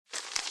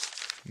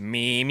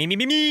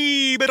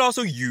Me, but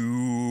also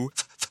you.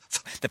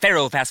 The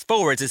Pharaoh fast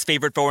forwards his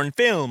favorite foreign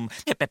film,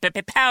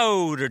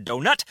 Powder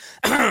Donut.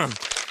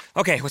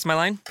 Okay, what's my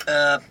line?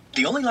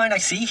 The only line I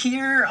see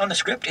here on the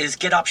script is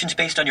get options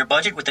based on your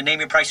budget with the Name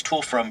Your Price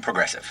tool from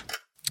Progressive.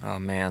 Oh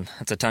man,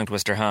 that's a tongue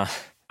twister, huh?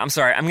 I'm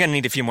sorry, I'm gonna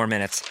need a few more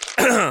minutes.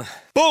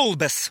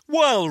 Bulbous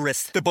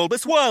Walrus, the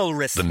Bulbous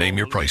Walrus. The Name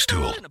Your Price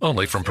tool,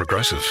 only from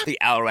Progressive. The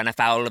owl ran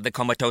afoul of the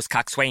comatose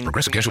coxswain.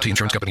 Progressive Casualty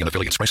Insurance Company and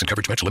affiliates. Price and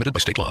coverage match limited by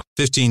state law.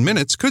 15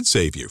 minutes could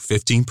save you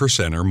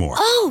 15% or more.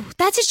 Oh,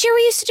 that's a cheer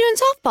we used to do in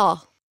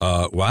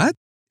softball. What?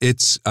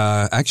 It's,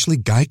 actually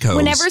Geico's.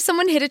 Whenever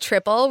someone hit a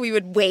triple, we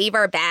would wave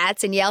our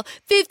bats and yell,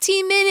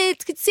 15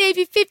 minutes could save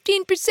you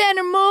 15%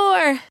 or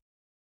more.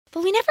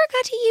 But we never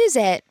got to use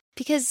it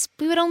because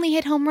we would only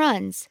hit home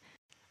runs.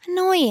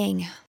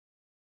 Annoying.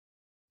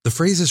 The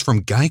phrase is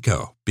from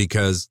Geico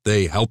because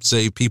they help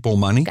save people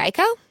money.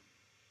 Geico?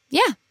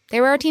 Yeah,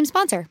 they were our team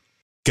sponsor.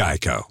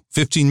 Geico.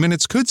 15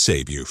 minutes could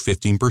save you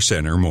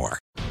 15% or more.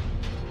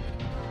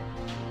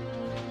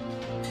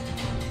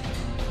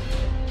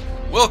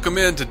 Welcome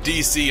into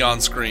DC On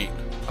Screen,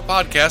 a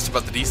podcast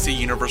about the DC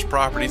Universe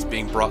properties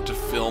being brought to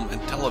film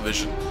and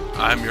television.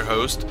 I'm your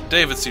host,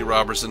 David C.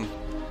 Robertson,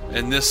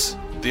 and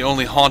the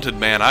only haunted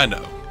man I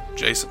know,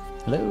 Jason.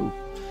 Hello.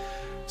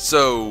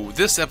 So,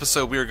 this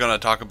episode we are going to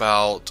talk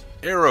about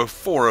Arrow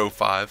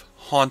 405,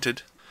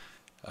 Haunted.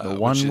 The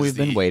one we've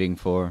been waiting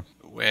for.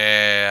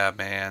 Yeah,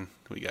 man.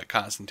 We got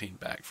Constantine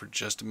back for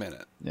just a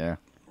minute. Yeah.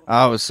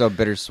 Oh, it was so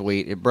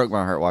bittersweet. It broke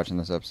my heart watching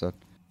this episode.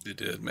 It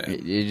did, man.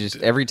 It just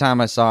every time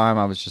I saw him,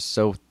 I was just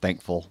so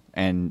thankful.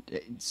 And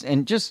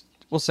just,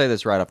 we'll say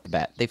this right off the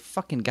bat. They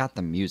fucking got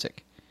the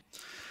music.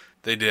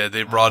 They did.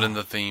 They brought in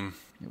the theme.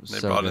 They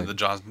so brought good.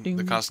 in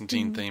the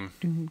Constantine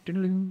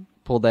theme.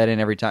 Pulled that in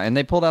every time. And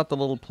they pulled out the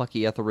little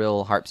plucky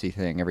ethereal harpsy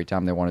thing every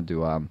time they wanted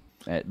to,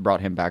 it brought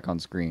him back on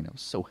screen. I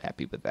was so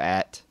happy with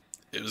that.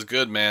 It was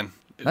good, man.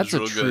 That's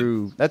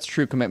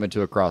true commitment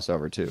to a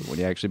crossover, too, when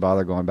you actually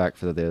bother going back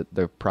for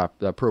the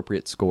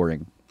appropriate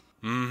scoring.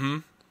 Mm-hmm.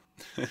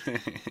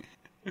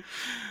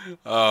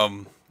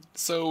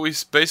 So we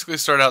basically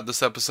start out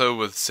this episode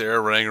with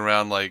Sarah running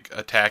around, like,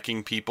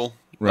 attacking people,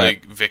 right.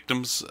 like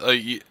victims.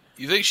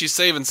 You think she's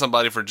saving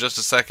somebody for just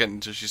a second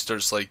until she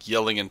starts, like,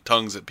 yelling in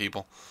tongues at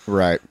people.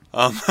 Right.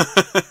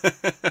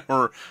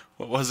 Or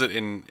what was it,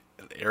 in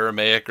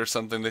Aramaic or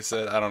something they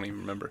said? I don't even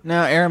remember.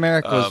 No,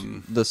 Aramaic was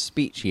the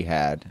speech he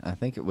had. I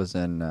think it was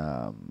in,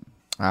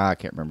 I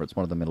can't remember. It's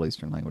one of the Middle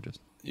Eastern languages.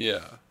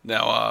 Yeah.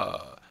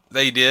 Now,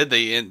 they did.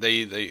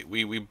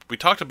 We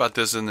talked about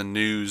this in the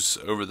news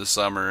over the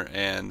summer,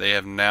 and they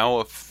have now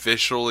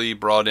officially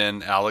brought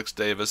in Alex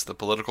Davis, the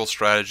political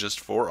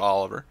strategist for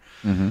Oliver.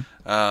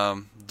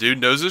 Mm-hmm. Dude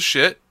knows his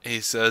shit. He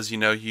says, you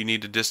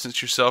need to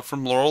distance yourself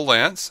from Laurel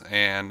Lance,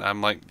 and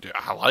I'm like,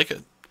 I like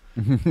it.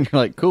 You're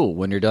like, cool.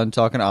 When you're done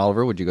talking to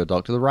Oliver, would you go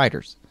talk to the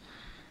writers?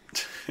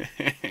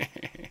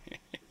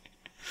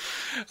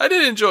 I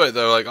did enjoy it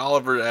though. Like,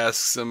 Oliver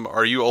asks him,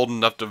 "Are you old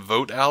enough to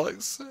vote,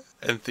 Alex?"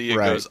 And Thea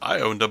goes, "I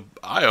owned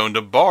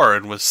a bar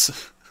and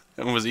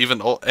wasn't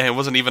even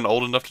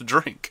old enough to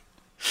drink."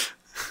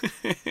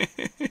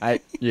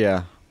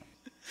 Yeah.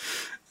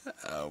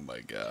 Oh my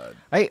god.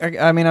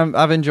 I mean,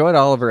 I've enjoyed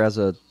Oliver as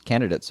a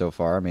candidate so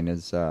far. I mean,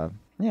 his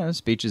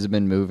speeches have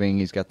been moving.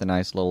 He's got the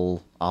nice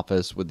little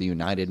office with the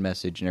United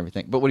message and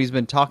everything. But when he's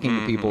been talking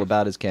to people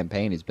about his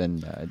campaign, he's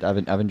been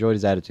I've enjoyed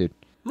his attitude.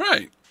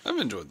 Right. I've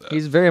enjoyed that.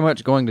 He's very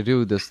much going to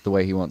do this the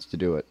way he wants to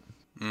do it.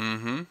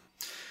 Mm-hmm.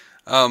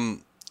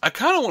 I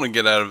kind of want to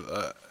get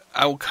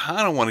I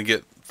kind of want to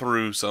get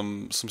through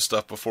some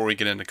stuff before we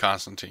get into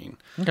Constantine.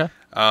 Okay.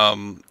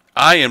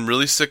 I am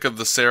really sick of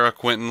the Sarah,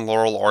 Quentin,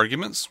 Laurel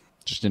arguments.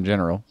 Just in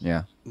general,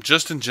 yeah.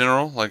 Just in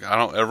general, like, I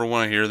don't ever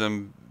want to hear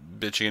them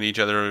bitching at each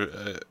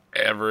other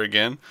ever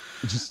again.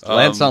 Just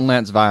Lance on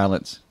Lance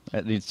violence.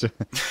 That needs to.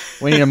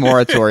 We need a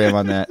moratorium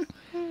on that.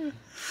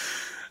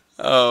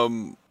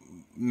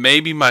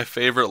 Maybe my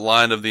favorite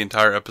line of the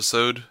entire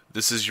episode.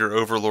 This is your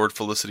overlord,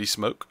 Felicity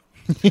Smoke.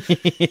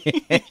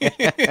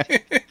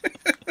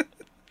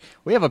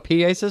 We have a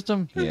PA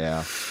system?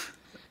 Yeah.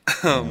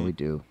 Yeah, we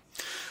do.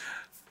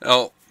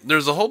 Oh,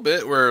 there's a whole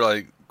bit where,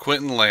 like,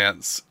 Quentin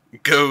Lance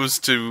goes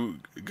to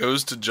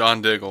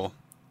John Diggle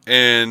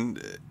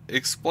and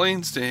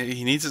explains to him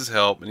he needs his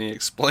help, and he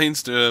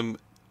explains to him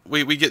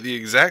we get the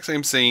exact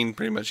same scene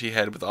pretty much he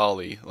had with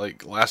Ollie,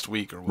 like, last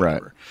week or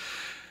whatever. Right.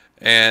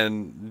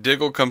 And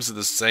Diggle comes to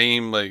the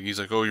same, like, he's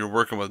like, "Oh, you're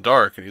working with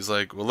Dark." And he's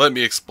like, "Well, let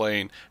me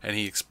explain." And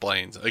he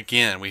explains.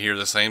 Again, we hear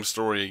the same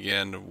story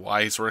again,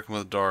 why he's working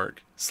with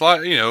Dark.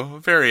 Slight,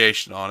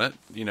 variation on it,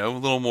 a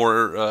little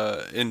more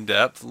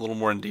in-depth, a little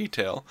more in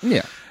detail.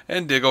 Yeah.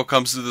 And Diggle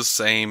comes to the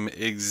same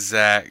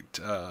exact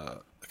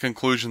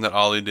conclusion that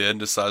Ollie did and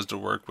decides to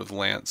work with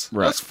Lance.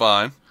 Right. That's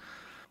fine.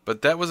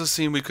 But that was a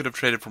scene we could have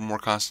traded for more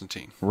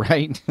Constantine.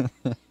 Right.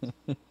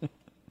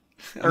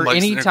 Or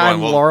any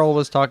time Laurel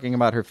was talking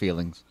about her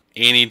feelings.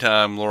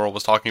 Anytime Laurel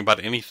was talking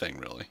about anything,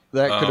 really.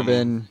 That could have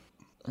been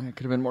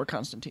more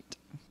Constantine.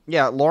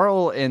 Yeah,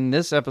 Laurel in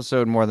this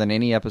episode more than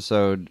any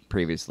episode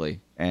previously,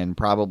 and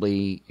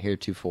probably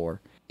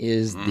heretofore,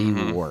 is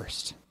the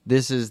worst.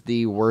 This is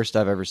the worst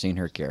I've ever seen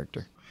her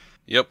character.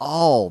 Yep.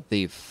 All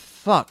the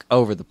fuck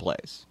over the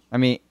place. I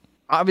mean,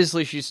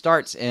 obviously she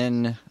starts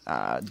in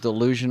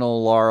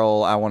delusional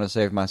Laurel, I want to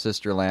save my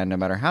sister land, no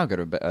matter how good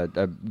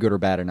or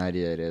bad an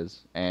idea it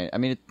is. And I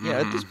mean,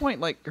 at this point,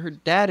 like, her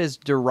dad is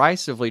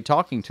derisively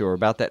talking to her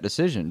about that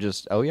decision.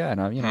 Just, oh yeah,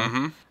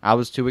 and I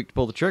was too weak to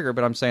pull the trigger,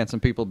 but I'm saying some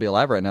people would be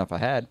alive right now if I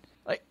had.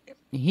 Like,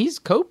 he's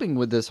coping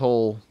with this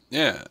whole...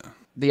 Yeah.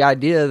 The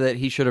idea that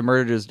he should have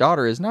murdered his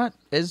daughter is not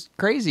as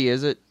crazy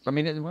as it. I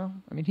mean,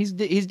 he's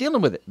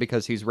dealing with it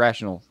because he's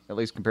rational, at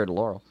least compared to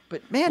Laurel.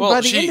 But man,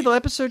 by the end of the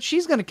episode,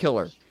 she's going to kill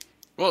her.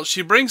 Well,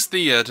 she brings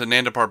Thea to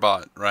Nanda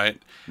Parbat,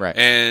 right? Right.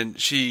 And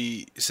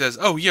she says,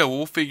 "Oh yeah,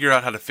 we'll figure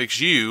out how to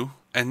fix you,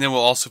 and then we'll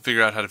also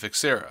figure out how to fix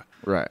Sarah."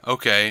 Right.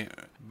 Okay.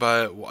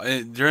 But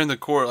during the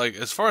court, like,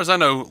 as far as I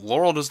know,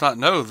 Laurel does not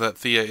know that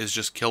Thea is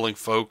just killing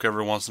folk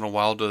every once in a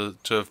while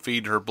to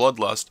feed her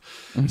bloodlust.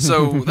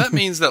 So that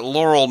means that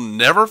Laurel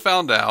never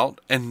found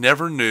out and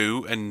never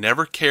knew and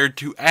never cared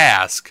to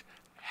ask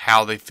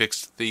how they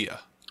fixed Thea.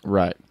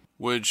 Right.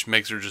 Which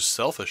makes her just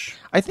selfish.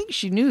 I think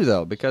she knew,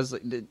 though, because,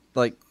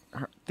 like,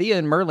 Thea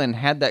and Merlin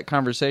had that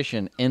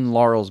conversation in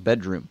Laurel's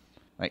bedroom.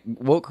 Like,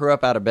 woke her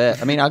up out of bed.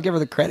 I mean, I'll give her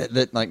the credit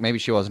that, like, maybe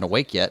she wasn't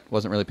awake yet,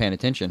 wasn't really paying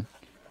attention.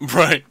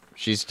 Right.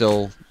 She's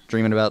still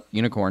dreaming about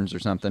unicorns or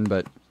something,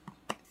 but...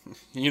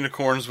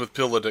 Unicorns with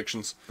pill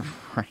addictions.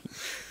 Right.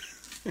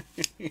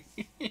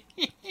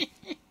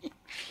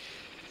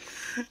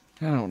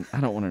 I don't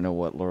want to know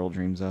what Laurel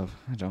dreams of.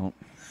 I don't.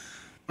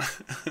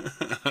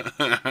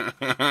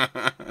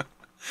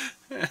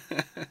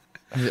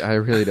 I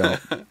really don't.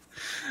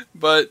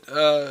 But,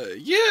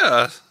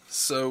 yeah.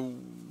 So...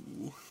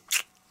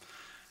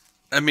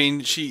 I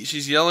mean,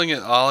 she's yelling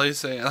at Ollie,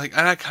 saying, like,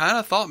 and I kind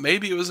of thought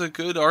maybe it was a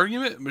good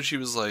argument, but she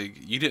was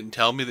like, you didn't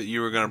tell me that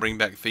you were going to bring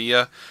back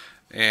Thea,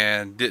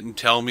 and didn't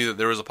tell me that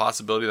there was a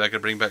possibility that I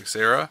could bring back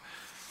Sarah.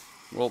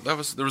 Well, there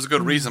was a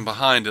good reason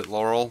behind it,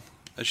 Laurel.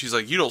 And she's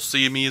like, you don't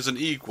see me as an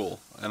equal.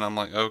 And I'm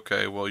like,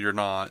 okay, well, you're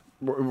not.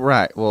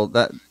 Right. Well,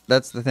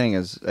 that's the thing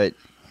is,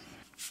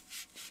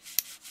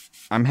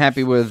 I'm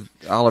happy with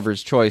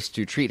Oliver's choice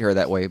to treat her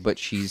that way, but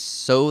she's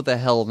so the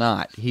hell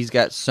not. He's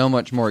got so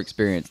much more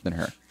experience than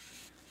her.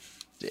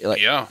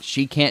 Like, yeah.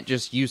 She can't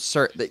just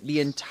usurp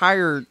the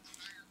entirety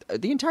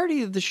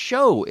of the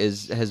show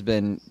has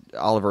been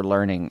Oliver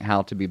learning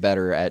how to be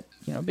better at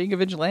being a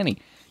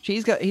vigilante.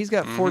 He's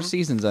got 4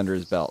 seasons under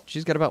his belt.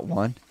 She's got about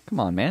 1. Come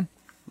on, man.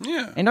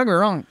 Yeah. And don't get me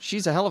wrong,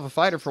 she's a hell of a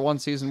fighter for 1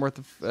 season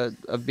worth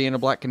of being a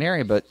Black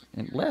Canary, but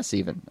less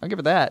even. I'll give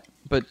her that.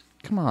 But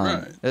come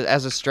on, right.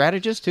 As a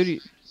strategist,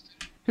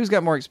 who's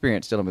got more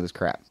experience dealing with this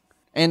crap?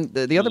 And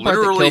the other part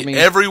that killed me,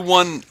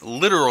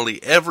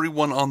 literally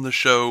everyone on the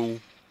show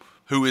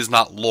who is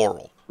not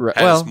Laurel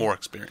has more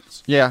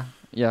experience. Yeah,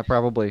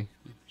 probably.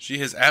 She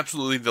has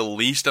absolutely the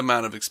least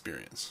amount of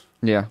experience.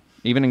 Yeah,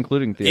 even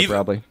including Thea,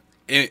 probably.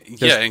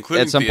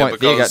 Including at some Thea, point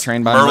Thea got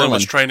trained by Merlin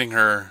was training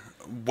her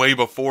way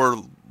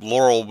before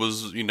Laurel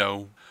was,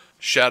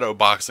 shadow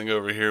boxing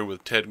over here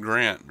with Ted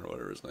Grant or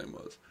whatever his name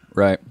was.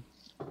 Right.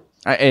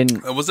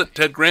 Was it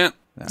Ted Grant?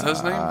 Is that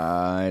his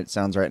name? It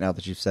sounds right now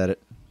that you've said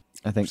it.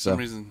 I think so. For some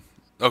reason.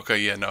 Okay,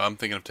 yeah, no, I'm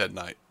thinking of Ted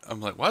Knight. I'm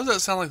like, why does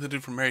that sound like the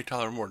dude from Mary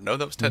Tyler Moore? No,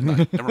 that was Ted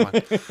Knight. Never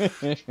mind.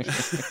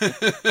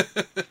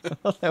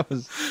 Well, that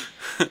was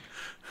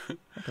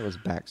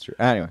Baxter.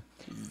 Anyway.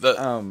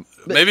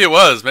 Maybe it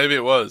was.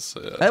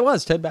 That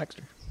was Ted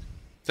Baxter.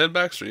 Ted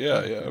Baxter, yeah,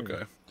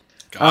 okay.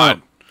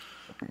 God.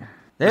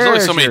 There's only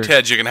so many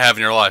Teds you can have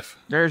in your life.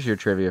 There's your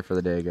trivia for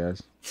the day,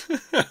 guys.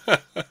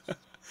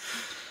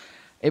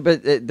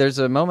 But there's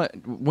a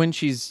moment when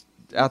she's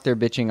out there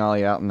bitching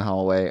Ollie out in the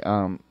hallway.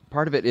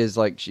 Part of it is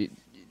like she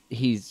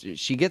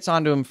gets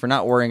onto him for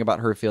not worrying about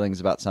her feelings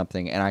about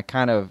something, and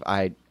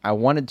I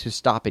wanted to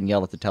stop and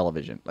yell at the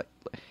television, like,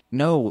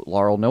 no,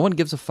 Laurel, no one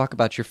gives a fuck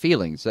about your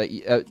feelings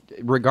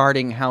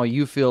regarding how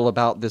you feel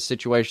about this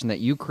situation that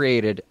you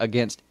created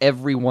against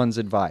everyone's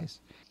advice.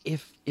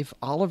 If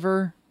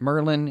Oliver,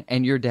 Merlin,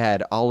 and your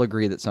dad all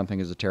agree that something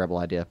is a terrible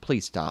idea,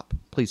 please stop.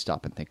 Please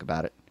stop and think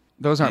about it.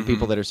 Those aren't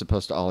people that are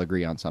supposed to all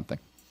agree on something.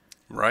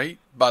 Right?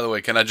 By the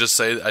way, can I just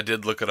say I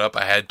did look it up?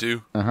 I had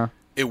to. Uh-huh.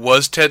 It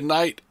was Ted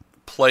Knight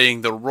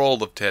playing the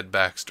role of Ted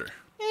Baxter.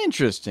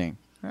 Interesting.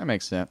 That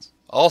makes sense.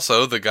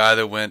 Also, the guy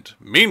that went,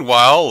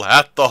 meanwhile,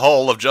 at the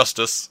Hall of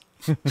Justice.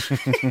 I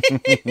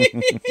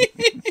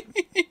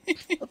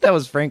thought that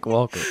was Frank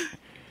Walker.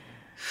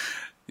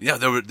 Yeah,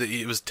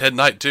 it was Ted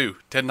Knight, too.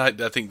 Ted Knight,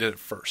 I think, did it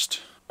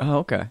first. Oh,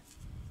 okay.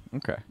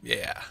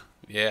 Yeah.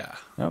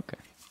 Okay.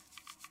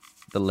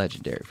 The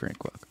legendary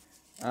Frank Walker.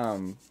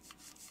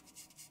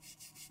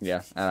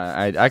 Yeah,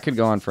 I could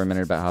go on for a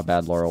minute about how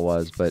bad Laurel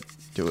was, but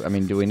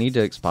do we need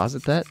to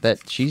exposit that?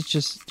 That she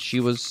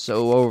was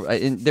so over.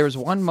 There was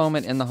one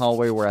moment in the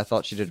hallway where I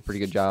thought she did a pretty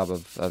good job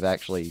of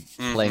actually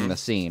playing the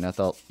scene. I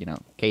thought,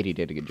 Katie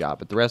did a good job,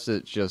 but the rest of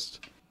it's just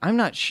I'm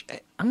not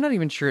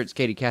even sure it's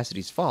Katie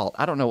Cassidy's fault.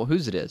 I don't know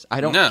whose it is.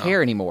 I don't No.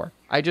 care anymore.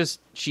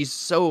 She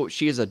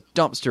is a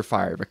dumpster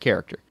fire of a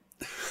character.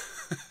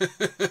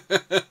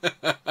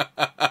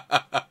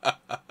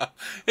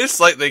 It's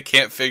like they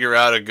can't figure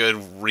out a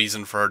good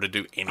reason for her to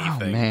do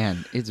anything. Oh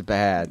man, it's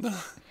bad.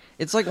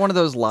 It's like one of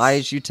those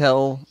lies you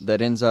tell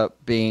that ends up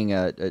being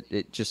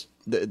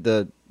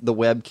the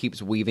web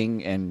keeps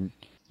weaving and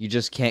you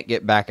just can't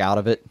get back out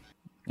of it,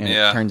 and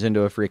it turns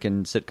into a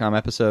freaking sitcom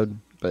episode.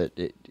 But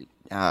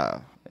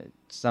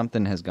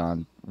something has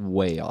gone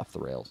way off the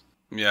rails.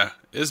 Yeah,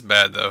 it's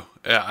bad though.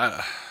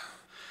 Yeah,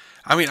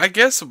 I mean, I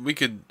guess we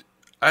could.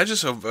 I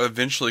just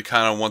eventually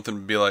kind of want them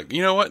to be like,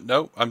 you know what?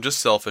 No, I'm just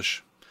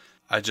selfish.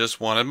 I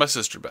just wanted my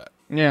sister back.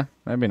 Yeah,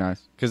 that'd be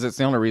nice. Because it's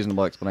the only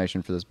reasonable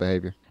explanation for this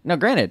behavior. Now,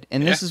 granted,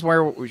 and this is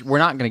where we're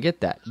not going to get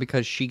that,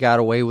 because she got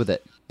away with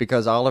it.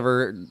 Because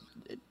Oliver,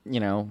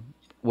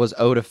 was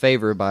owed a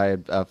favor by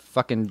a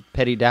fucking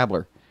petty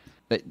dabbler.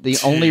 The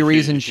only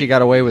reason she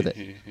got away with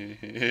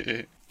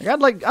it.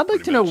 I'd like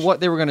to know what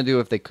they were going to do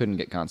if they couldn't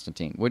get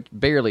Constantine, which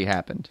barely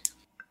happened.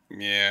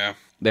 Yeah.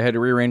 They had to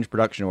rearrange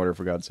production order,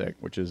 for God's sake,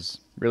 which is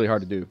really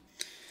hard to do.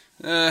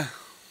 I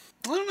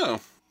don't know.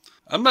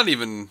 I'm not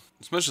even,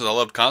 as much as I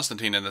loved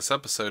Constantine in this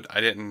episode, I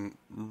didn't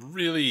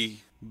really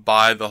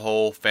buy the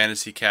whole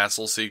fantasy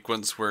castle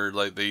sequence where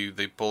like they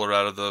pull her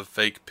out of the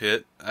fake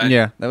pit.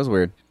 Yeah, that was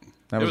weird.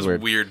 That was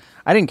weird.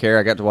 I didn't care.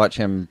 I got to watch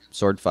him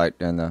sword fight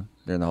during the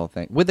whole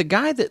thing with a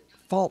guy that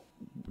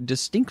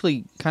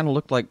distinctly kind of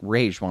looked like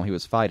Rage while he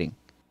was fighting.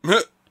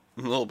 A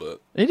little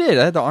bit. He did.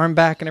 I had the arm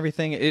back and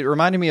everything. It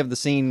reminded me of the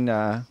scene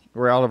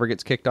where Oliver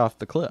gets kicked off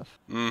the cliff.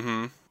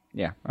 Mm-hmm.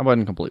 Yeah, I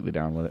wasn't completely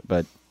down with it,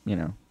 but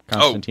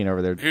Constantine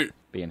over there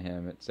being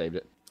him, it saved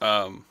it.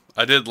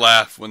 I did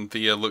laugh when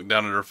Thea looked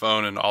down at her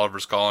phone and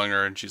Oliver's calling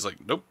her, and she's like,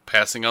 "Nope,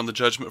 passing on the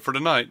judgment for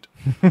tonight."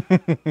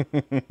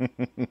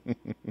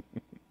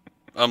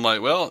 I'm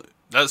like, well,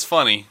 that's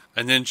funny.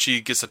 And then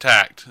she gets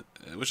attacked,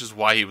 which is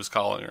why he was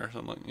calling her. So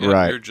I'm like, yeah,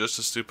 right. You're just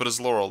as stupid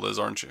as Laurel is,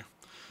 aren't you?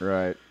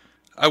 Right.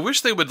 I wish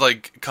they would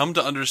come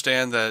to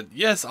understand that,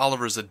 yes,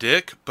 Oliver's a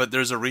dick, but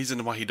there's a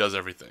reason why he does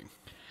everything.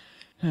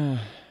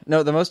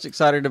 No, the most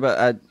excited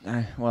about...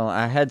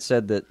 I had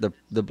said that the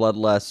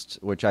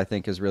Bloodlust, which I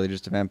think is really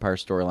just a vampire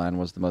storyline,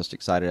 was the most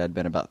excited I'd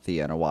been about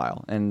Thea in a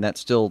while. And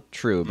that's still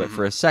true, but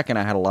for a second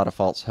I had a lot of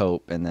false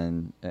hope, and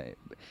then...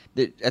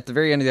 at the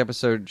very end of the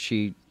episode,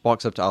 she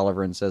walks up to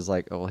Oliver and says,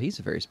 like, "Oh, well, he's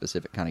a very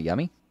specific kind of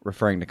yummy,"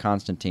 referring to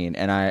Constantine.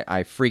 And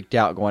I freaked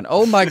out going,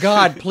 "Oh my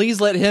God, please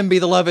let him be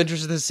the love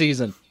interest of this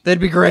season.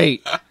 That'd be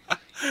great."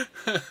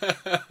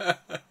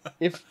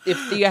 If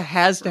Thea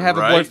has to have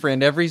a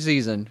boyfriend every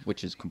season,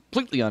 which is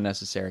completely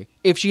unnecessary,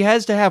 if she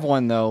has to have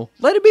one, though,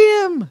 let it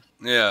be him.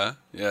 Yeah,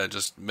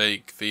 just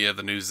make Thea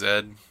the new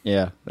Zed.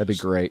 Yeah, that'd be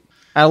great.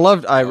 I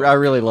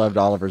really loved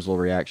Oliver's little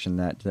reaction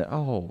that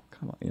oh,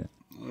 come on, yeah.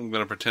 I'm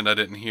going to pretend I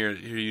didn't hear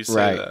you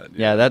say that.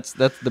 Yeah, that's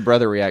the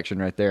brother reaction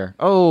right there.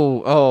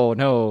 Oh,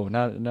 no,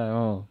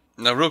 no.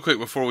 Now, real quick,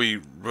 before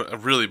we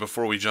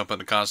jump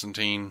into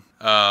Constantine,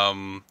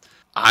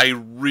 I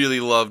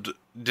really loved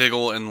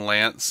Diggle and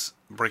Lance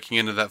breaking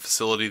into that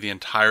facility, the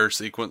entire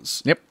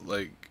sequence. Yep.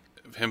 Like,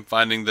 him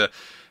finding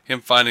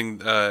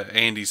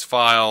Andy's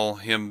file,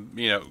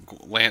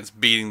 Lance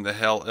beating the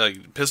hell,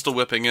 pistol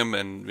whipping him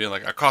and being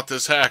like, "I caught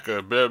this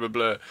hacker, blah, blah,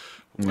 blah.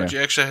 Why'd you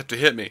actually have to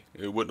hit me?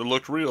 It wouldn't have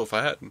looked real if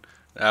I hadn't."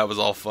 That was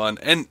all fun.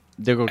 And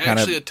Diggle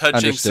actually a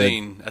touching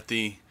scene at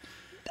the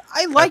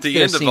I liked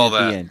the end of all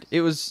that. End.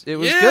 It was good.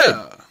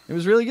 It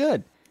was really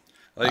good.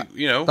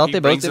 Thought they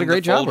both did a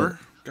great job with it.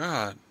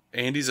 God,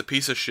 Andy's a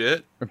piece of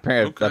shit.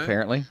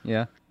 Apparently,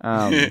 yeah.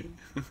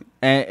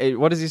 And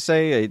what does he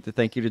say?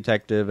 Thank you,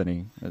 detective.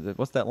 And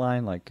what's that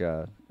line? Like,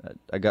 a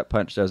gut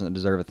punch doesn't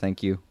deserve a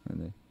thank you.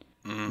 And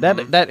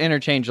that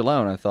interchange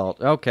alone, I thought,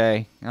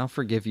 okay, I'll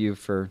forgive you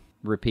for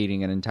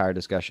repeating an entire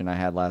discussion I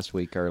had last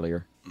week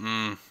earlier.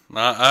 I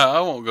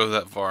won't go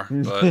that far,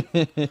 but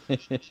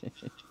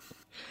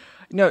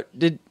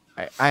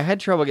I had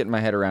trouble getting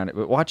my head around it,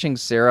 but watching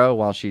Sarah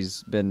while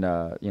she's been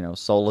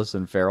soulless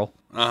and feral,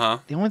 the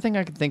only thing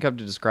I could think of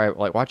to describe,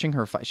 like watching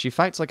her fight, she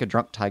fights like a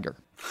drunk tiger.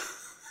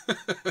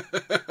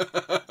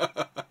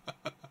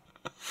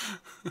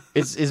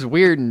 It's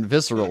weird and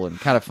visceral and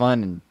kind of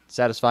fun and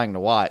satisfying to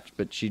watch,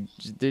 but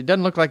it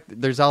doesn't look like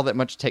there's all that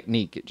much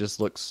technique. It just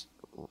looks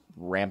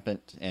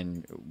rampant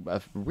and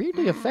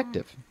really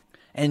effective.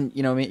 And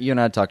you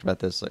and I talked about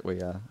this. Like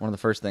one of the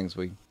first things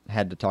we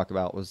had to talk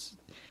about was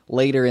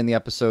later in the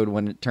episode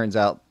when it turns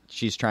out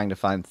she's trying to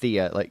find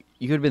Thea. Like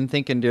you could have been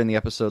thinking during the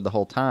episode the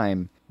whole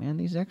time, man,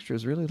 these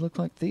extras really look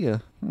like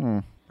Thea.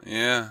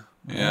 Yeah.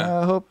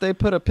 I hope they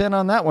put a pin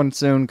on that one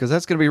soon, because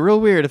that's going to be real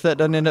weird if that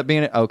doesn't end up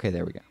being it. Okay,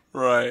 there we go.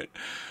 Right,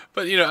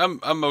 but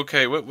I'm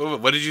okay.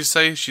 What did you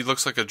say? She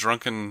looks like a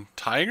drunken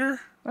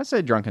tiger? I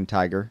say drunken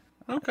tiger.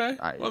 Okay.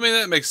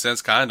 That makes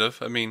sense, kind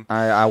of.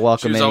 I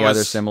welcome any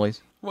other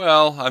similes.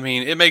 Well,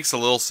 it makes a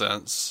little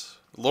sense.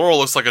 Laurel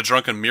looks like a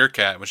drunken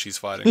meerkat when she's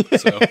fighting.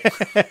 So.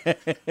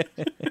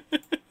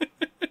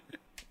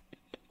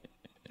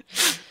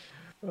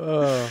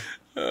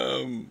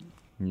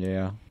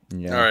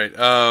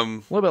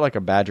 like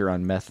a badger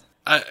on meth.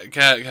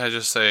 Can I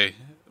just say,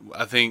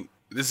 I think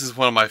this is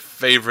one of my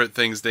favorite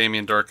things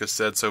Damien Dark has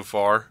said so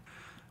far.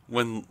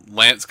 When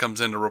Lance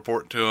comes in to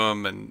report to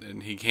him,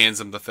 and he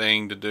hands him the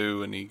thing to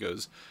do, and he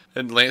goes,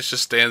 and Lance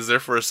just stands there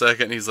for a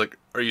second, and he's like,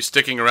 "Are you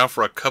sticking around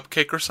for a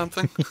cupcake or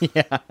something?"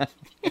 Yeah.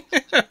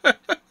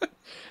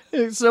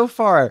 So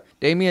far,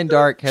 Damien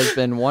Dark has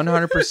been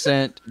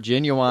 100%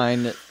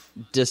 genuine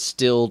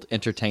distilled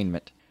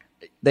entertainment.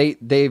 They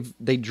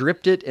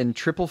dripped it in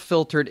triple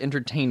filtered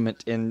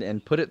entertainment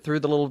and put it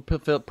through the little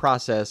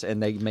process,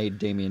 and they made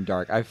Damien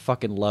Dark. I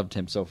fucking loved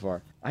him so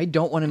far. I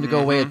don't want him to go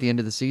away at the end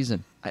of the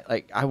season.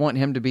 I want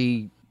him to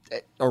be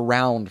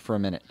around for a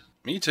minute.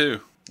 Me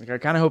too. Like, I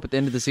kind of hope at the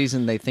end of the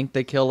season they think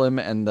they kill him,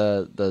 and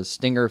the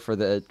stinger for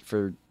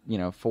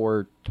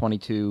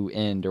 422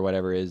 end or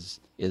whatever is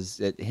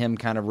him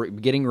kind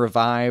of getting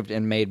revived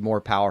and made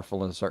more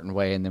powerful in a certain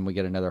way, and then we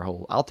get another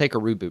whole. I'll take a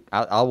reboot.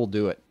 I will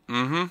do it.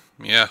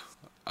 Mm-hmm. Yeah.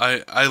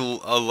 I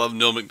love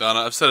Neil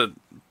McDonough. I've said it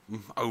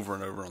over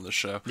and over on the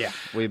show. Yeah,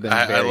 we've been.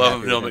 I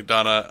love Neil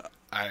McDonough.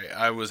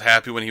 I was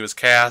happy when he was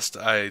cast.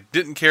 I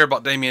didn't care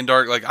about Damien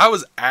Dark. Like, I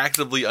was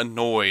actively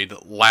annoyed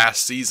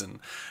last season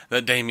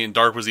that Damien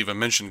Dark was even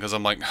mentioned, because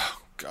I'm like,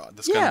 oh god,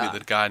 this is gonna be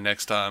the guy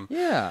next time.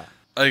 Yeah.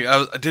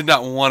 I did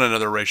not want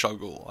another Ra's al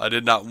Ghul. I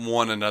did not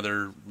want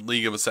another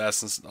League of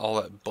Assassins,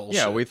 all that bullshit.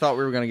 Yeah, we thought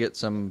we were going to get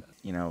some,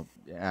 I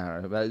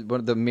don't know,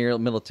 one of the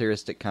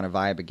militaristic kind of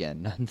vibe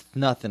again.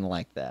 Nothing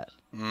like that.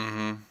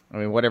 Mm-hmm. I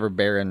mean, whatever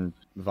Baron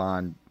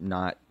von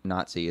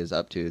Nazi is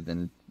up to,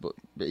 then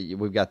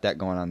we've got that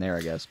going on there,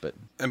 I guess. But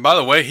and by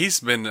the way,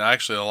 he's been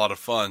actually a lot of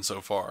fun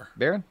so far.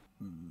 Baron?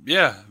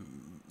 Yeah,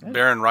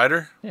 Baron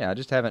Ryder. Yeah, I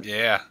just haven't.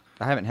 Yeah,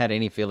 I haven't had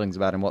any feelings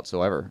about him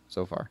whatsoever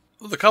so far.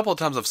 Well, the couple of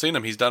times I've seen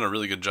him, he's done a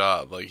really good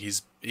job. Like,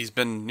 he's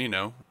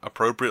been,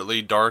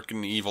 appropriately dark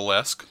and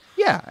evil-esque.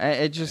 Yeah,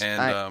 it just,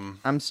 and,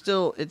 I'm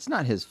still, it's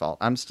not his fault.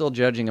 I'm still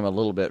judging him a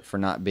little bit for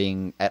not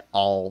being at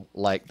all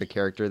like the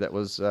character that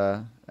was,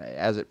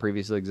 as it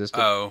previously existed.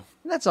 Oh.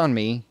 And that's on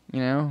me,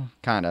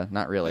 kind of,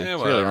 not really. Yeah,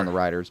 it's really on the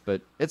writers,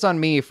 but it's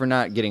on me for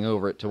not getting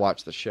over it to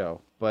watch the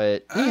show.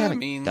 But we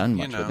haven't done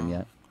much with him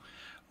yet.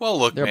 Well,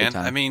 look, man,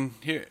 I mean,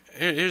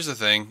 here's the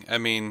thing. I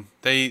mean,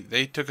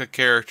 they took a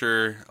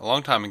character a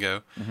long time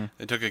ago. Mm-hmm.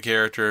 They took a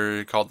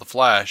character called the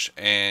Flash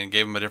and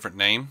gave him a different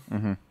name.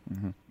 Mm-hmm.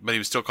 Mm-hmm. But he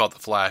was still called the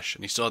Flash,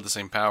 and he still had the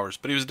same powers.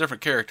 But he was a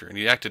different character, and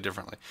he acted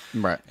differently.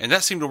 Right. And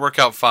that seemed to work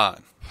out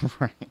fine.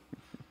 Right.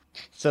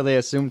 So they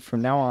assumed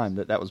from now on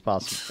that was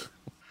possible.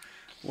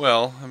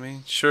 Well, I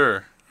mean,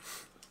 sure.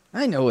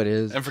 I know it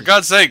is. And for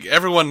God's sake,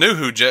 everyone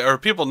knew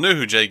people knew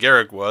who Jay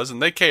Garrick was,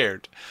 and they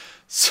cared.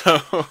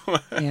 So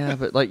yeah,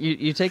 but like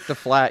you take the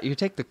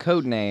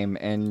code name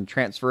and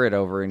transfer it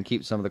over and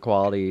keep some of the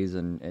qualities,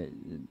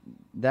 and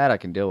that I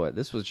can deal with.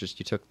 This was just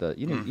you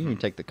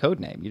didn't take the code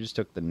name, you just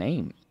took the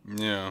name.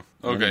 Yeah.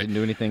 Okay. And didn't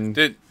do anything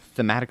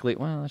thematically.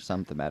 Well, there's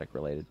some thematic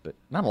related, but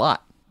not a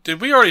lot. Did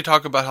we already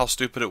talk about how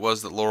stupid it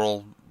was that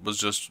Laurel was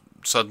just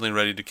suddenly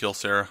ready to kill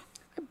Sarah?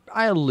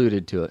 I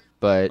alluded to it,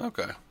 but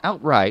okay.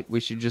 Outright, we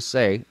should just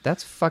say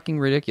that's fucking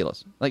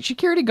ridiculous. Like, she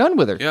carried a gun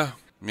with her. Yeah.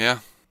 Yeah.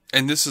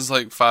 And this is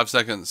like 5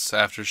 seconds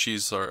after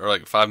or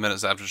like 5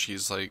 minutes after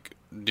she's like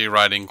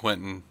deriding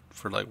Quentin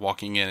for like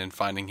walking in and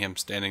finding him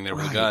standing there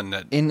with a gun.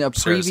 That in a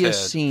Sarah's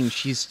previous head. scene,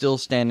 she's still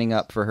standing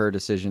up for her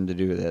decision to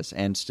do this,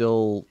 and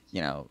still,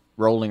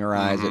 rolling her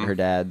eyes at her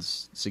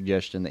dad's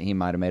suggestion that he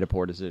might have made a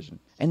poor decision.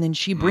 And then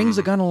she brings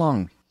a gun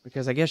along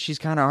because I guess she's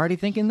kind of already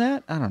thinking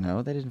that. I don't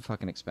know. They didn't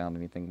fucking expound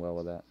anything well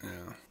with that.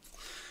 Yeah.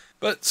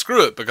 But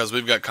screw it, because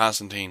we've got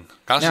Constantine.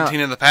 Constantine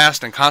in the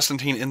past and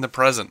Constantine in the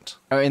present.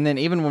 Oh, and then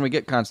even when we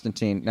get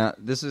Constantine, now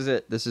this is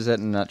it. This is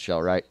it in a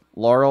nutshell, right?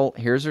 Laurel,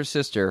 here's her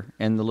sister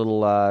in the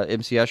little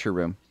MC Escher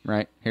room,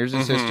 right? Here's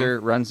her sister,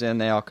 runs in,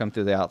 they all come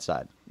through the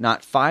outside.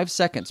 Not 5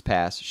 seconds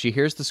pass, she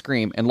hears the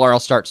scream, and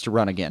Laurel starts to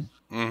run again.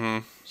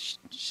 Mm-hmm.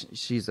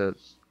 She's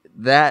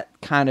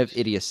that kind of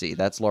idiocy.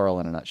 That's Laurel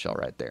in a nutshell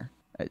right there.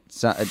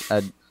 It's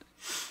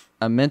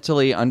a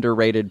mentally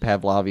underrated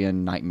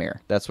Pavlovian nightmare.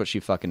 That's what she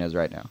fucking is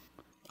right now.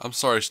 I'm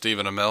sorry,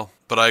 Stephen Amell,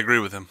 but I agree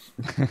with him.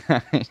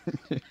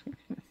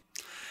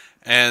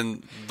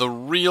 And the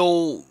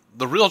real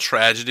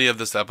tragedy of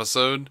this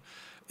episode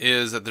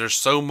is that there's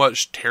so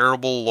much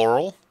terrible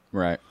Laurel,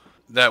 right,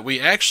 that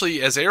we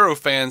actually, as Arrow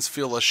fans,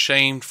 feel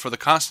ashamed for the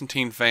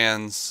Constantine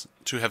fans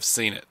to have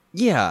seen it.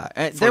 Yeah,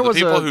 for the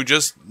people who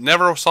just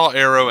never saw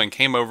Arrow and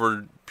came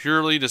over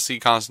purely to see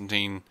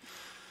Constantine.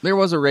 There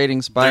was a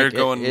rating spike.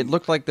 It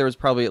looked like there was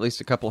probably at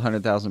least a couple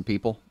 100,000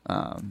 people.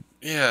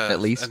 Yeah, at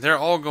least. And they're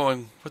all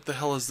going, what the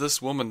hell is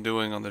this woman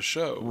doing on the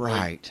show?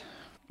 Right.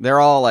 They're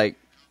all like,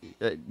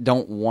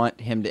 don't want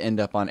him to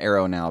end up on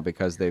Arrow now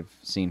because they've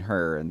seen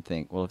her and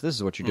think, well, if this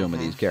is what you're doing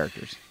with these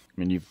characters,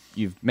 I mean,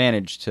 you've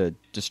managed to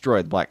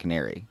destroy the Black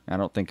Canary. I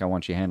don't think I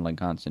want you handling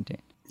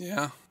Constantine.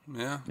 Yeah.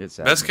 Yeah.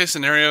 Best case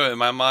scenario in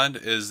my mind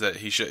is that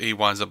he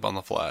winds up on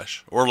the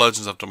Flash or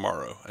Legends of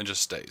Tomorrow and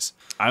just stays.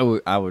 I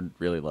would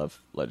really love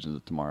Legends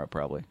of Tomorrow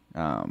probably.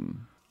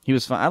 He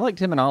was fun. I liked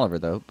him and Oliver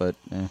though, but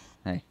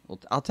hey, well,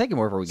 I'll take him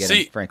wherever we get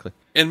See, him, frankly.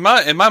 In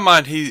my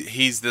mind,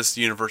 he's this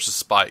universe's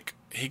Spike.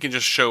 He can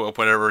just show up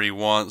whenever he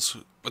wants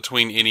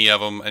between any of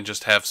them and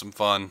just have some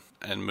fun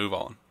and move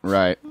on.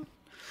 Right.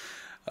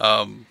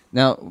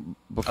 Now,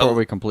 before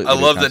we completely... I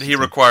love that he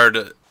required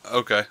it.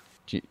 Okay.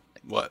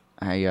 What?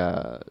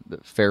 The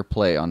fair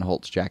play on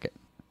Holt's jacket.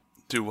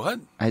 Do what?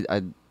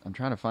 I'm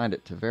trying to find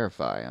it to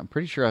verify. I'm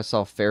pretty sure I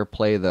saw fair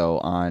play, though,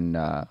 on...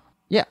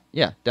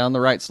 down the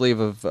right sleeve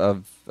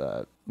of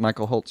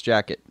Michael Holt's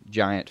jacket.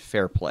 Giant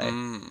fair play.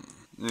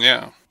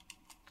 Yeah.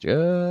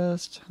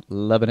 Just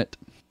loving it.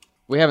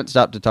 We haven't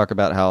stopped to talk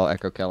about how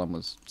Echo Kellum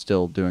was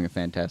still doing a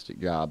fantastic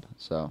job,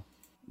 so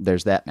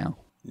there's that now.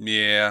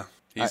 Yeah,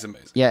 he's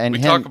amazing. Yeah, and we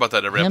talk about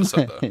that every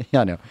episode, though. Yeah,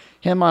 I know.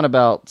 Him on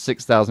about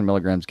 6,000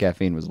 milligrams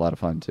caffeine was a lot of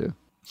fun, too.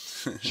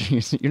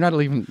 Jeez, you're not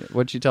even,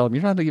 what'd you tell him?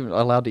 You're not even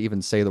allowed to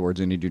even say the words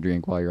you need to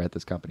drink while you're at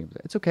this company.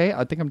 It's okay.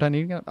 I think I'm done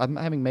eating it. I'm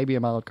having maybe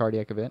a mild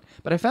cardiac event,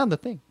 but I found the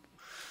thing.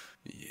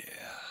 Yeah,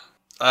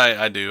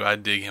 I do. I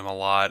dig him a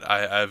lot.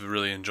 I've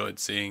really enjoyed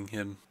seeing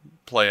him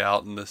play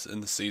out in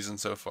the season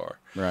so far.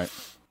 Right.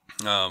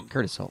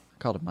 Curtis Holt. I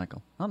called him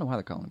Michael. I don't know why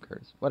they call him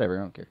Curtis. Whatever,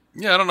 I don't care.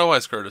 Yeah, I don't know why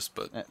it's Curtis,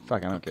 but...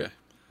 Fuck, I don't care.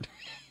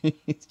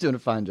 He's doing a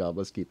fine job.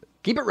 Let's keep it.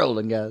 Keep it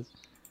rolling, guys.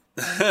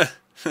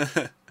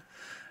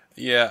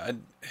 Yeah,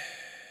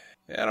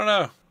 I don't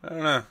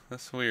know.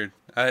 That's weird.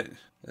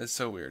 It's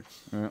so weird.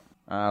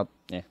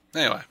 Yeah.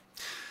 Anyway,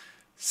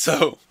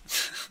 so...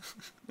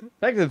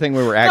 Back to the thing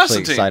we were actually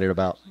Constantine. excited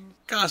about.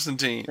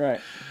 Constantine. Right.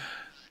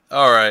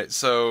 All right,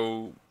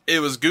 so it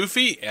was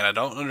goofy, and I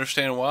don't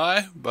understand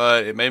why,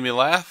 but it made me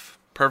laugh.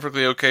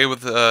 Perfectly okay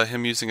with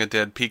him using a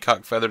dead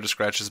peacock feather to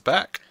scratch his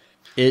back.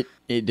 It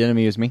did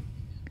amuse me.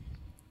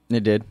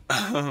 It did.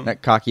 That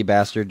cocky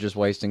bastard just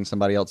wasting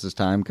somebody else's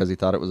time because he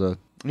thought it was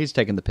he's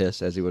taking the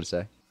piss, as he would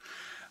say.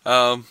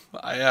 I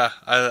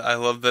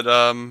love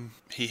that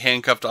he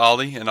handcuffed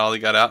Ollie, and Ollie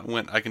got out and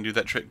went, I can do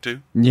that trick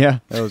too. Yeah,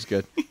 that was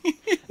good.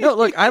 No,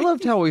 look, I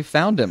loved how we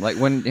found him. Like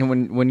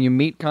when you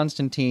meet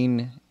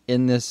Constantine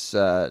in this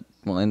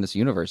in this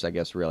universe, I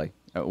guess really.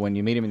 When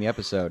you meet him in the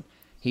episode,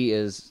 he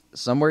is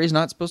somewhere he's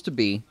not supposed to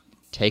be,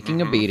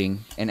 taking a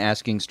beating and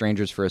asking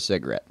strangers for a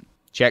cigarette.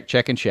 Check,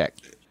 check, and check.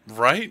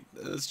 Right?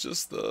 It's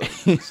just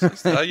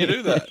how you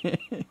do that.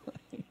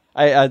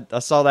 I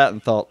saw that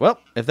and thought,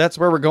 well, if that's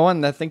where we're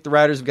going, I think the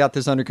writers have got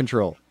this under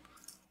control.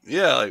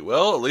 Yeah, at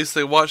least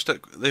they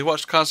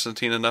watched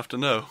Constantine enough to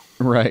know.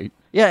 Right.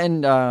 Yeah,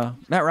 and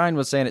Matt Ryan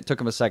was saying it took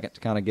him a second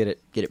to kind of get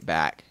it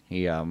back.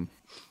 He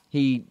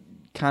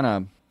kind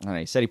of,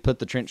 he said he put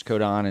the trench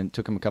coat on and it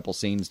took him a couple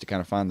scenes to kind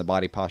of find the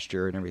body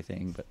posture and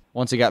everything. But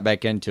once he got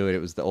back into it, it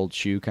was the old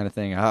shoe kind of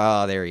thing.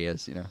 Ah, there he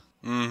is,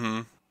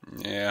 Mm-hmm.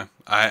 Yeah,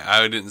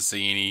 I didn't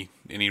see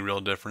any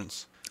real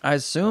difference. I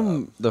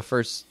assume the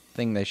first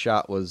thing they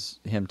shot was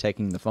him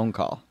taking the phone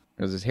call,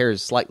 because his hair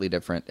is slightly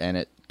different and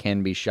it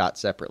can be shot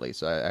separately.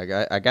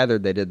 So I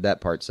gathered they did that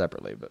part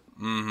separately. But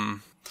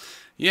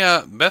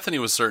yeah, Bethany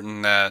was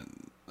certain that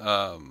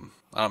I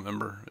don't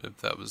remember if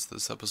that was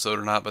this episode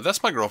or not, but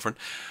that's my girlfriend.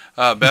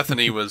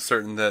 Bethany was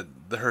certain that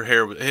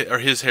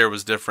his hair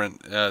was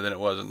different than it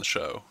was in the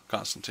show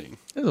Constantine.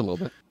 It's a little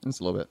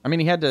bit. I mean,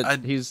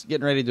 he's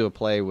getting ready to do a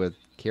play with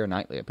Keira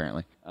Knightley,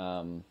 apparently.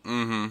 I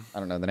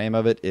don't know the name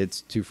of it. It's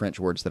two French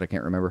words that I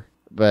can't remember.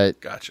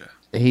 But gotcha.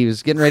 He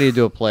was getting ready to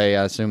do a play.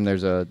 I assume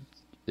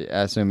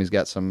he's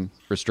got some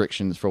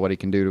restrictions for what he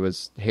can do to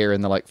his hair in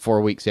the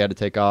 4 weeks he had to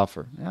take off,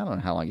 or I don't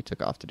know how long he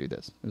took off to do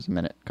this. It was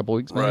a couple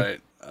weeks maybe.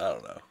 Right. I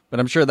don't know. But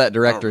I'm sure that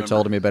director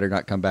told him he better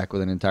not come back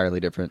with an entirely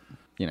different,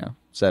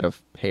 set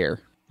of hair.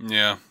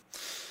 Yeah.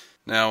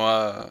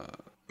 Now,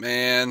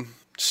 man.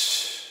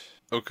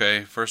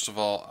 Okay, first of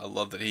all, I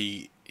love that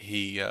he's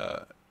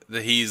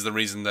the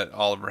reason that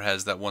Oliver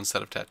has that one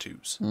set of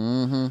tattoos.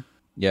 Mm-hmm.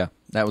 Yeah,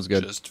 that was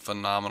good. Just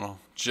phenomenal.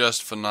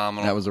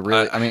 That was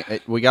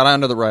we got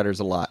onto the writers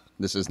a lot.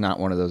 This is not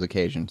one of those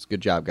occasions.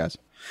 Good job, guys.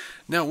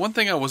 Now, one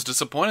thing I was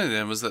disappointed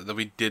in was that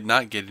we did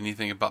not get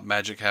anything about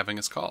magic having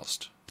its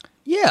cost.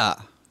 Yeah.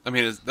 I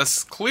mean,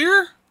 that's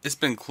clear. It's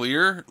been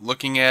clear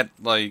looking at,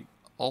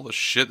 all the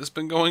shit that's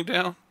been going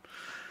down.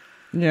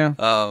 Yeah.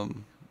 I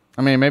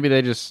mean,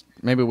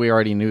 maybe we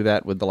already knew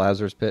that with the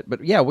Lazarus Pit.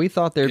 But yeah, we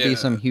thought there'd be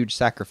some huge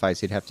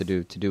sacrifice he'd have to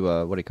do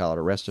a, what do you call it,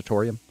 a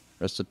restatorium?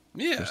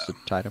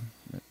 Recitatum?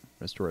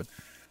 Restorative.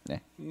 Yeah.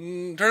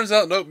 Turns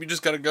out, nope, you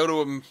just got to go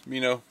to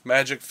a,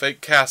 magic fake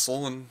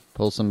castle and...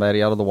 pull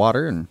somebody out of the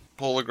water and...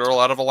 pull a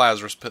girl out of a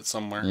Lazarus pit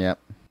somewhere. Yep.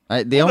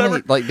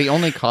 The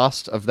only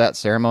cost of that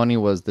ceremony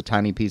was the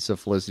tiny piece of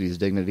Felicity's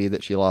dignity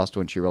that she lost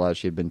when she realized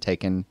she had been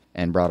taken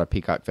and brought a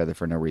peacock feather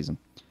for no reason.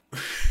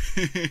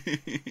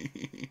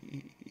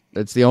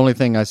 It's the only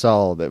thing I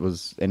saw that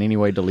was in any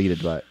way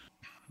deleted by it.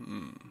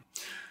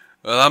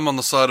 Well, I'm on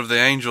the side of the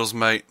angels,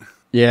 mate.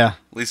 Yeah.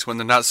 At least when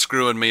they're not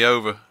screwing me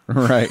over.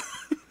 Right.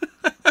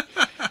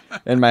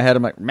 In my head,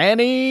 I'm like,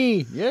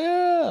 Manny!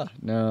 Yeah!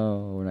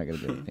 No, we're not going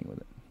to do anything with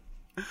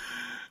it.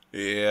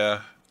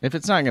 Yeah. If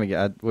it's not going to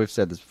get... we've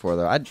said this before,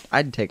 though.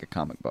 I'd take a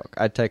comic book.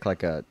 I'd take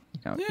the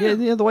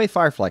way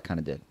Firefly kind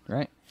of did,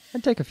 right?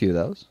 I'd take a few of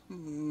those.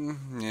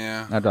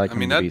 Yeah. I'd like them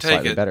to be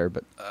slightly better,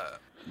 but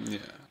yeah.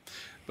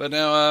 But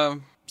now,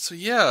 so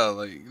yeah,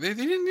 like they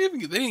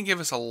didn't give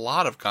us a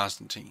lot of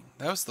Constantine.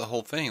 That was the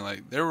whole thing.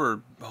 Like there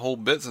were whole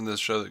bits in this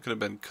show that could have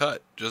been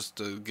cut just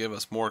to give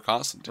us more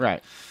Constantine.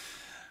 right.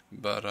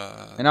 But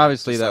And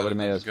obviously that would have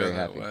made us very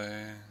happy.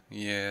 Way.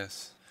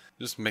 Yes.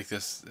 Just make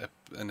this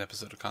an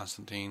episode of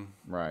Constantine.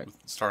 Right.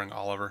 Starring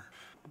Oliver.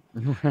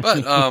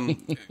 But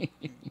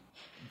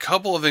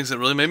couple of things that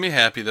really made me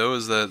happy though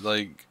is that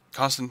like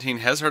Constantine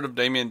has heard of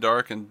Damien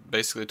Dark and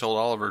basically told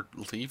Oliver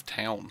leave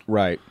town.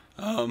 Right.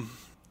 And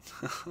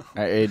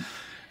he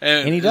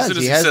does. As soon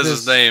as he has says this,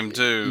 his name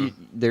too,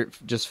 there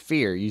just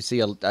fear. You see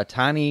a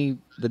tiny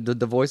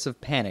the voice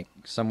of panic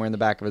somewhere in the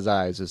back of his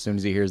eyes as soon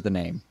as he hears the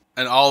name.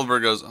 and Oliver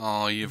goes,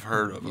 "Oh, you've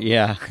heard of him."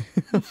 Yeah.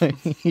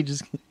 He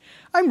just.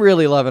 I'm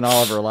really loving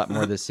Oliver a lot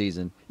more this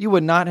season. You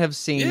would not have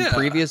seen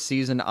previous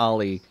season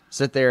Ollie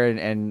sit there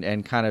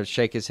and kind of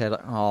shake his head like,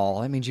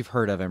 oh, that means you've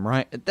heard of him,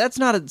 right? That's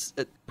not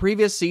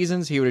previous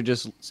seasons. He would have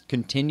just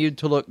continued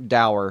to look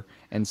dour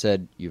and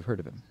said, you've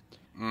heard of him.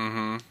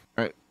 Mm-hmm.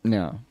 Right?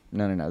 No.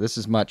 This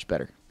is much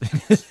better.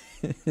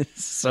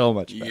 So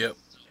much better. Yep.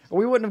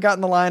 We wouldn't have gotten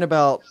the line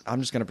about,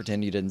 I'm just going to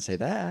pretend you didn't say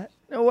that.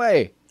 No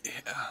way. Yeah.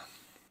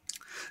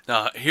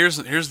 Now, here's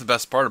the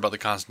best part about the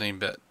Constantine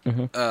bit,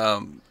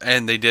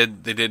 and they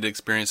did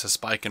experience a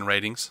spike in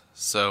ratings.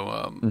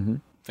 So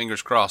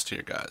fingers crossed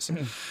here, guys.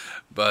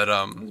 But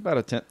it's about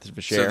a tenth of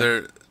a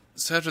share.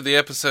 So after the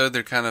episode,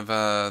 they're kind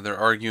of they're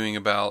arguing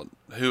about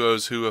who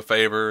owes who a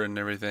favor and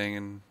everything.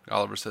 And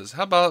Oliver says,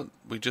 "How about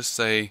we just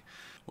say,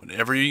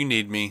 whenever you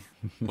need me,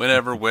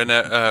 wherever,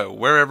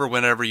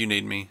 whenever you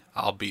need me,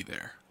 I'll be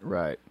there."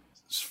 Right.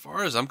 As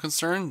far as I'm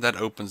concerned, that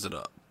opens it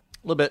up.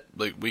 A little bit.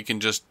 Like, we can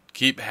just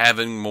keep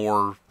having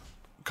more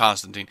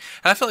Constantine.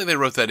 And I feel like they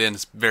wrote that in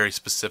very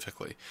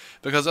specifically.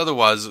 Because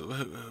otherwise,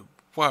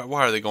 why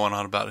are they going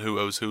on about who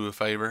owes who a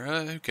favor?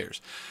 Who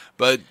cares?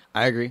 But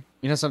I agree.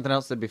 You know, something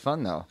else that'd be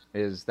fun, though,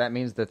 is that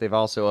means that they've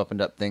also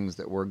opened up things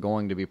that were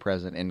going to be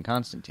present in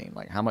Constantine.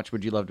 Like, how much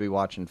would you love to be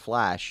watching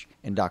Flash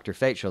and Dr.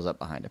 Fate shows up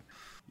behind him?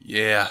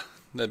 Yeah,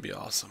 that'd be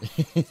awesome.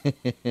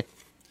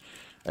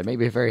 That may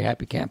be a very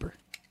happy camper.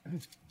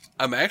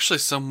 I'm actually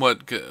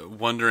somewhat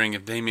wondering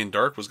if Damien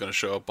Dark was going to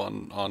show up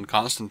on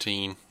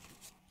Constantine.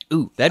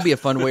 Ooh, that'd be a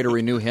fun way to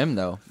renew him,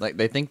 though. Like,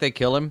 they think they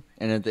kill him,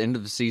 and at the end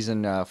of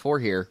season 4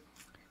 here,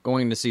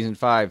 going into season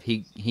 5,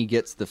 he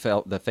gets the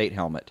Fate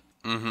helmet.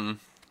 Mm-hmm.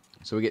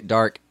 So we get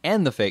Dark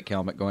and the Fate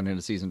helmet going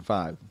into season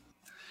 5.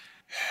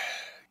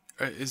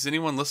 Is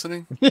anyone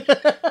listening?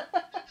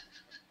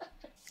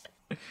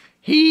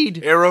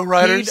 Heed! Arrow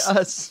Riders? Heed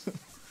us!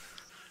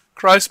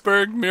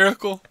 Kreisberg,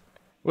 Miracle?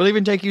 We'll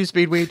even take you,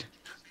 Speedweed.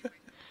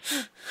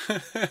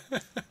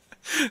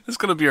 That's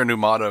going to be our new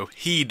motto.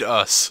 Heed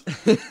us.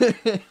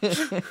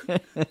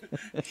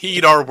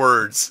 Heed our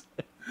words.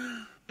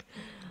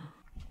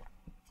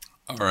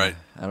 All right.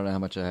 I don't know how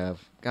much I have.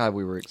 God,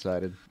 we were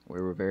excited.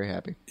 We were very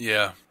happy.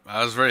 Yeah,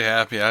 I was very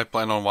happy. I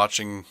plan on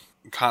watching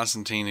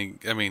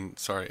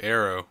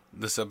Arrow,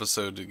 this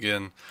episode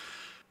again,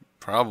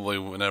 probably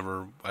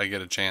whenever I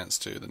get a chance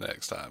to the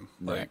next time.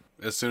 Right. Like,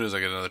 as soon as I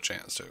get another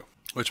chance to,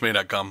 which may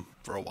not come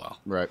for a while.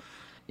 Right.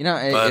 You know,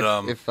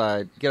 But, if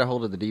I get a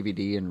hold of the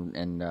DVD and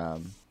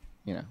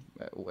you know,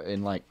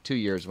 in like 2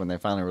 years when they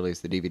finally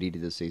release the DVD to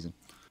this season,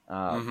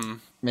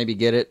 maybe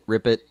get it,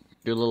 rip it,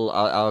 do a little.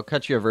 I'll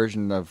cut you a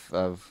version of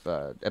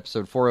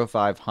episode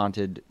 405,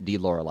 Haunted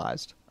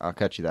Deloralized. I'll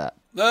cut you that.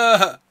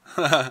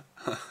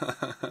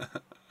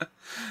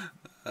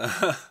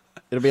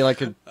 It'll be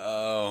like a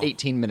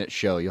 18-minute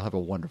show. You'll have a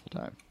wonderful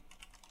time.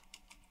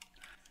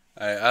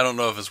 I don't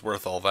know if it's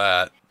worth all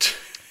that.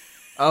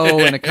 Oh,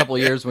 in a couple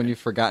of years when you've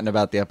forgotten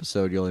about the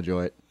episode, you'll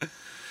enjoy it.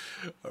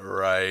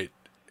 Right.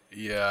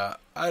 Yeah.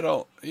 I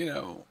don't,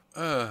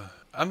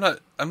 I'm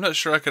not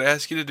sure I could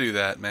ask you to do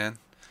that, man.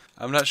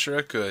 I'm not sure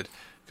I could,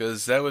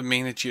 because that would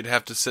mean that you'd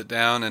have to sit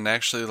down and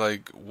actually,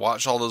 like,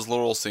 watch all those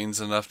Laurel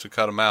scenes enough to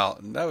cut them out,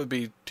 and that would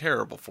be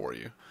terrible for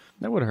you.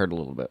 That would hurt a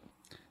little bit.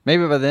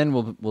 Maybe by then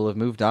we'll have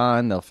moved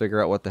on. They'll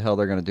figure out what the hell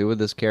they're going to do with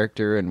this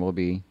character, and we'll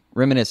be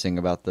reminiscing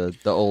about the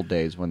old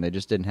days when they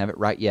just didn't have it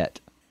right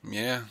yet.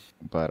 Yeah.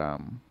 But I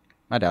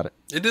doubt it.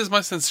 It is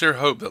my sincere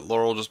hope that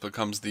Laurel just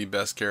becomes the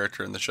best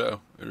character in the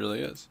show. It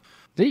really is.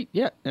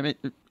 Yeah, I mean,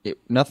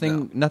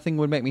 nothing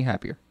would make me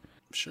happier.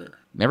 Sure.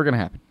 Never going to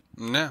happen.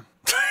 No.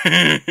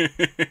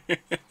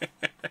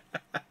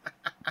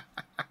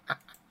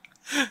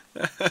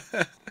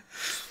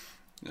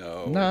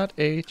 No. Not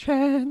a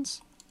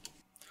chance.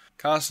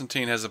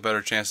 Constantine has a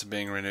better chance of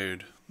being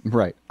renewed.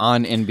 Right,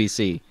 on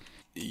NBC.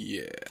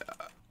 Yeah.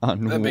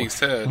 That being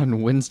said,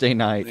 on Wednesday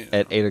night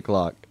at 8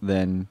 o'clock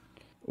than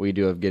we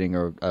do of getting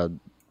a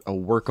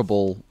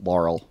workable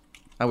Laurel.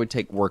 I would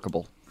take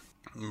workable.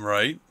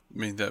 Right. I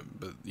mean,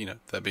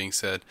 that being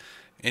said,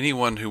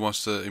 anyone who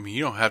wants to,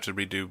 you don't have to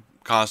redo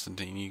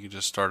Constantine. You can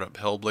just start up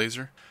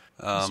Hellblazer.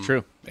 It's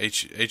true.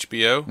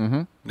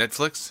 HBO,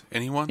 Netflix,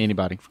 anyone?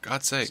 Anybody. For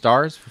God's sake.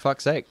 Stars, for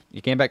fuck's sake.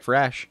 You came back for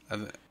Ash.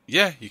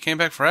 Yeah, you came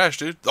back for Ash,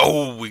 dude.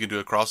 Oh, we can do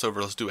a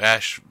crossover. Let's do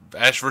Ash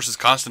versus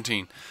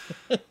Constantine.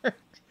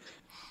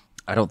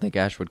 I don't think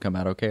Ash would come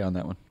out okay on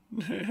that one.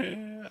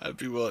 I'd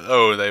be willing.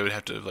 Oh, they would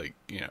have to,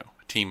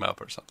 team up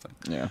or something.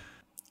 Yeah.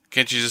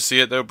 Can't you just see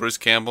it, though? Bruce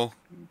Campbell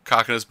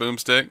cocking his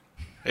boomstick.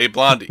 Hey,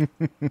 Blondie,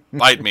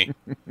 bite me.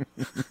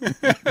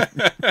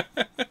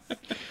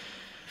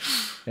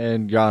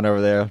 And John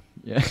over there,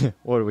 yeah.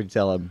 What do we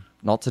tell him?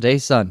 Not today,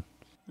 son.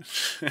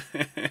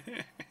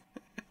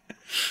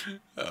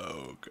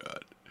 Oh,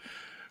 God.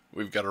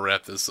 We've got to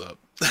wrap this up.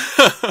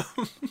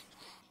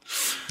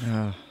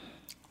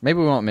 Maybe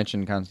we won't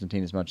mention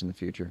Constantine as much in the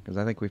future, because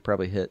I think we've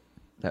probably hit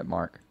that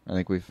mark. I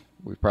think we've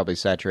probably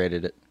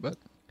saturated it, but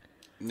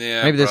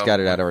yeah, maybe this got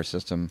it out of our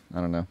system. I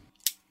don't know.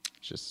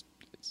 It's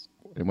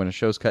when a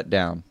show's cut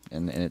down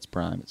in its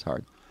prime, it's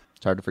hard.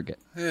 It's hard to forget.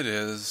 It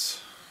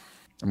is.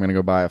 I'm going to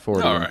go buy a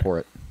 40 and pour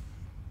it.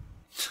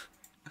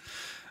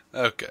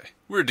 Okay.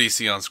 We're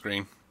DC On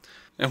Screen,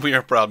 and we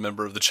are a proud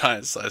member of the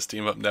Giant Size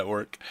Team Up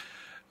Network.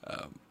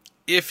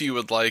 If you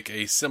would like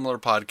a similar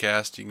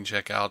podcast, you can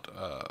check out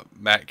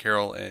Matt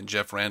Carroll and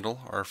Jeff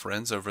Randall, our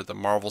friends over at the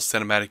Marvel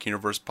Cinematic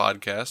Universe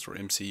podcast, or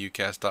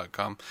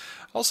MCUcast.com.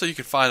 Also, you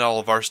can find all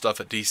of our stuff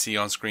at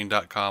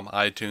DCOnScreen.com,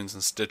 iTunes,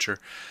 and Stitcher.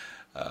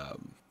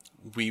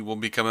 We will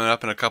be coming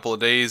up in a couple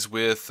of days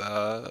with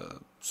a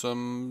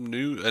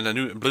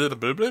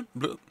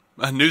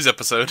news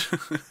episode.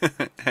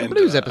 A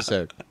news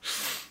episode.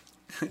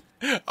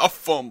 I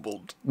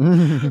fumbled.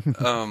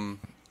 We'll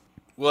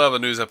have a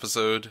news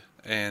episode,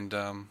 and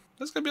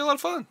it's going to be a lot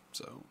of fun.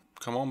 So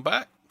come on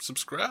back,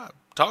 subscribe,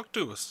 talk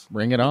to us.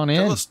 Bring it on in.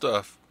 Tell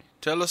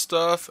us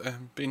stuff,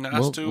 and be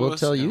nice to us. We'll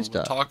tell you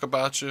stuff. We'll talk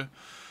about you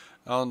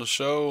on the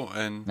show,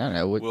 and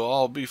we'll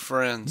all be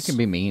friends. You can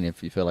be mean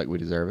if you feel like we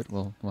deserve it.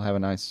 We'll have a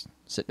nice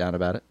sit down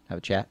about it, have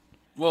a chat.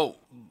 Well,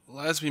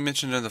 as we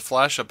mentioned in the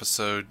Flash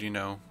episode,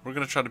 we're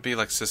going to try to be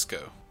like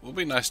Cisco. We'll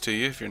be nice to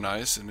you if you're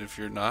nice, and if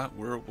you're not,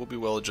 we'll be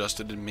well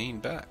adjusted and mean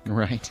back.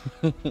 Right.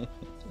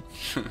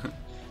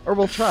 Or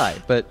we'll try,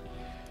 but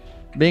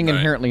being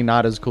inherently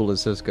not as cool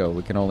as Cisco,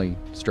 we can only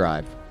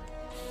strive.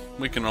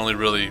 We can only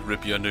really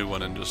rip you a new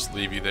one and just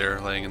leave you there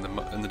laying in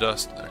the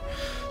dust there.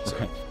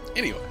 So,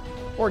 anyway.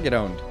 Or get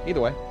owned. Either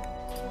way.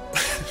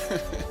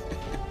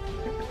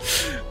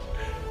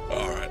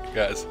 All right,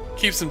 guys.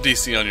 Keep some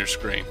DC on your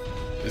screen.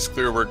 It's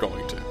clear we're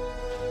going to.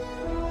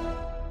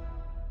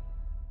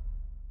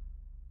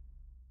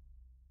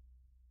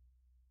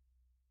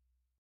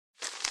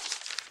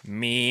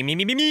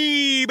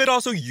 Me, but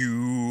also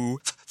you.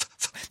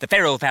 The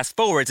Pharaoh fast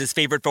forwards his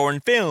favorite foreign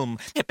film,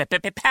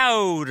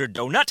 Powder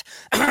Donut.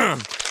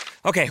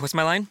 Okay, what's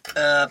my line?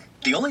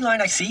 The only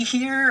line I see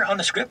here on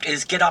the script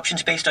is get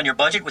options based on your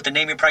budget with the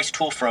name your price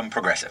tool from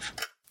Progressive.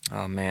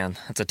 Oh man,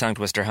 that's a tongue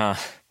twister, huh?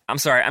 I'm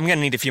sorry, I'm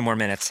gonna need a few more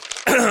minutes.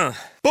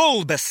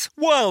 Bulbous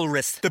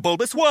Walrus, the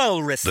Bulbous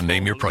Walrus. The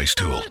Name Your Price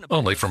tool,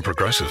 only from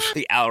Progressive.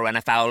 The owl ran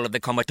afoul of the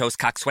comatose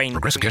coxswain.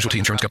 Progressive Casualty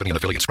Insurance Company and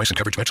affiliates. Price and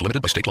coverage match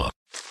limited by state law.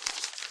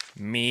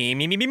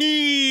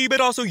 Me, but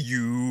also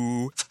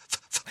you.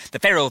 The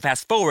Pharaoh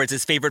fast forwards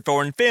his favorite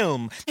foreign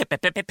film,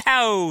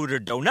 Powder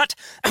Donut.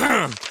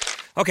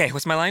 Okay,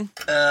 what's my line?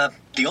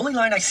 The only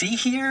line I see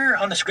here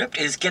on the script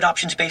is get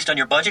options based on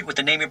your budget with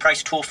the name your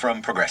price tool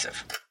from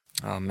Progressive.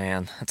 Oh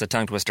man, that's a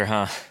tongue twister,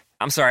 huh?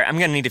 I'm sorry, I'm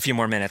gonna need a few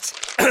more minutes.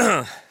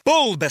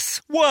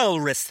 Bulbous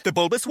Walrus, the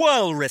Bulbous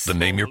Walrus. The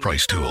Name Your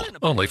Price tool,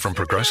 only from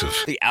Progressive.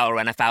 The owl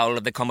ran afoul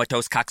of the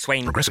comatose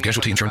coxswain. Progressive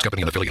Casualty Insurance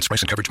Company and affiliates.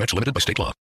 Price and coverage match limited by state law.